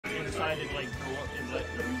decided to like go up and let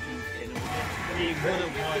Ryuji hit him again, he would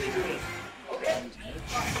have won just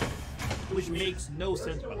which makes no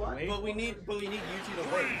sense by the way. But we need Yuji to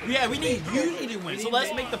win. Yeah, we need Yuji to win. So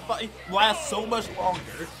let's make the fight last so much longer.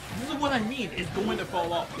 This is what I mean. It's going to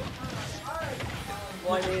fall off.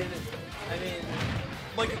 Well, I mean,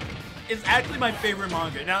 like, it's actually my favorite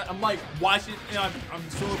manga. Now I'm like watching. You know, I'm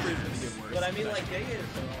so afraid it's gonna get worse. But I mean, like, Gege is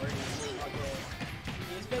already.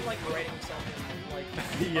 He's been like writing himself in like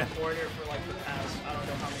a corner for like the past I don't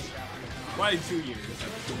know how many chapters. Probably 2 years.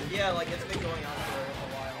 Yeah, like it's been going on for a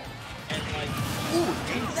while. And like, ooh,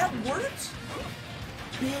 dang, that worked?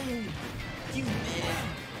 Big. You did.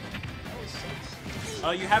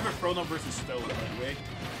 You have a Frono versus Stoad, by the way.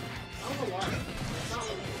 I don't know why.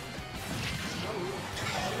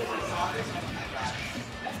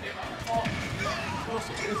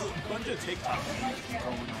 Also, there's a bunch of TikTok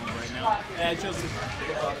going on right now. And it's just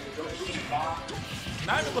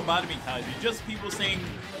not even lobotomy ties, it's just people saying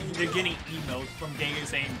they're getting emails from Gege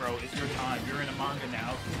saying, bro, it's your time. You're in a manga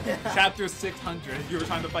now. Chapter 600. You were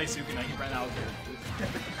trying to fight Sukuna. You ran out of characters.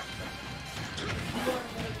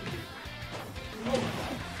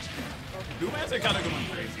 Boomanter kind of going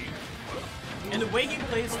crazy. And the way he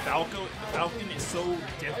plays Falcon is so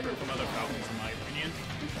different from other Falcons, in my opinion.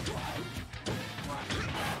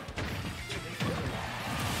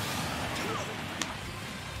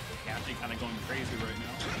 Captain kind of going crazy right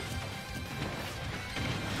now.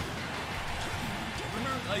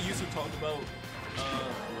 Remember I used to talk about,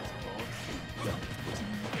 what's it called?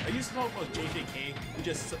 I used to talk about JJK with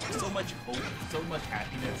just so much hope, so much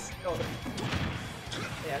happiness. oh.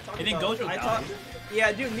 Yeah, And then Gojo died.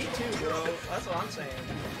 Yeah, dude, me too, bro. That's what I'm saying.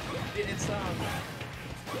 It's I've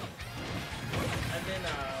been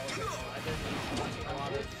watching a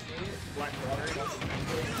lot of Black Water, and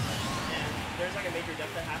there's like a major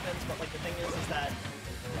death that happens, but like the thing is that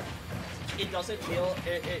it doesn't feel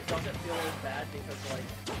as bad because like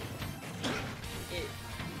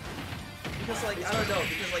I don't know,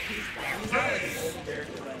 because like he's not like the only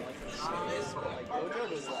character that like is, but like Gojo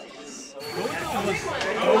was like so Gojo was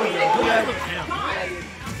yeah,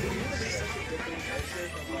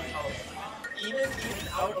 even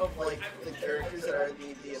out of like the characters that are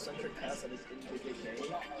the eccentric cast that is in JJK,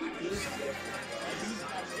 he's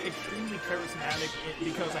extremely charismatic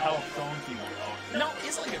because of how strong he was. No,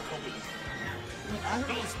 it's like a comedy. I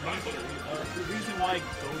think it's nature. The reason why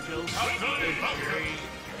Gojo is very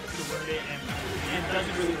introverted and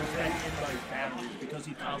doesn't really respect anybody's boundaries because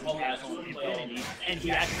he constantly has on infinity and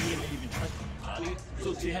he actually isn't even touching anybody.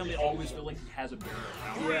 So to him, it always feels like he has a barrier.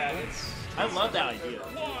 yeah, I love that idea.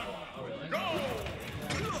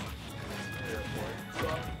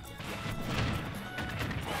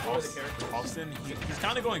 Austin, he's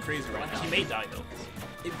kind of going crazy right now. He may die though.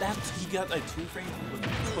 If that's he got like 2 frames.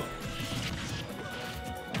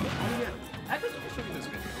 I could show you this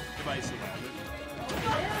video if I see that.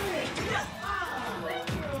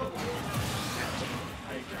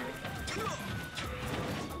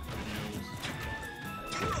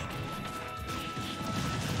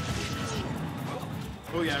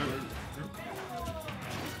 Oh yeah,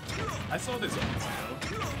 I saw this on this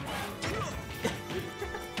video.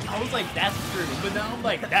 I was like, that's true, but now I'm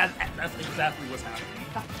like, that's exactly what's happening.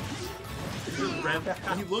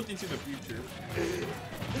 He looked into the future.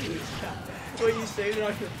 Wait, you saved it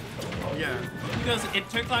on your... Yeah, because if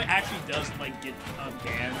TikTok actually does like get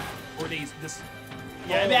banned, or if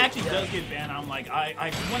it actually does get banned, I'm like,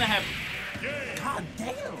 I want to have. God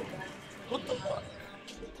damn! What the fuck?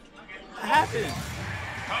 What happened?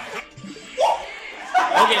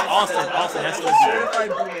 Okay, Austin, that's OD.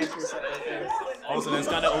 Austin, that's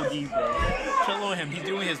kind of OD, bro. Chill on him. He's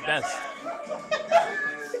doing his best.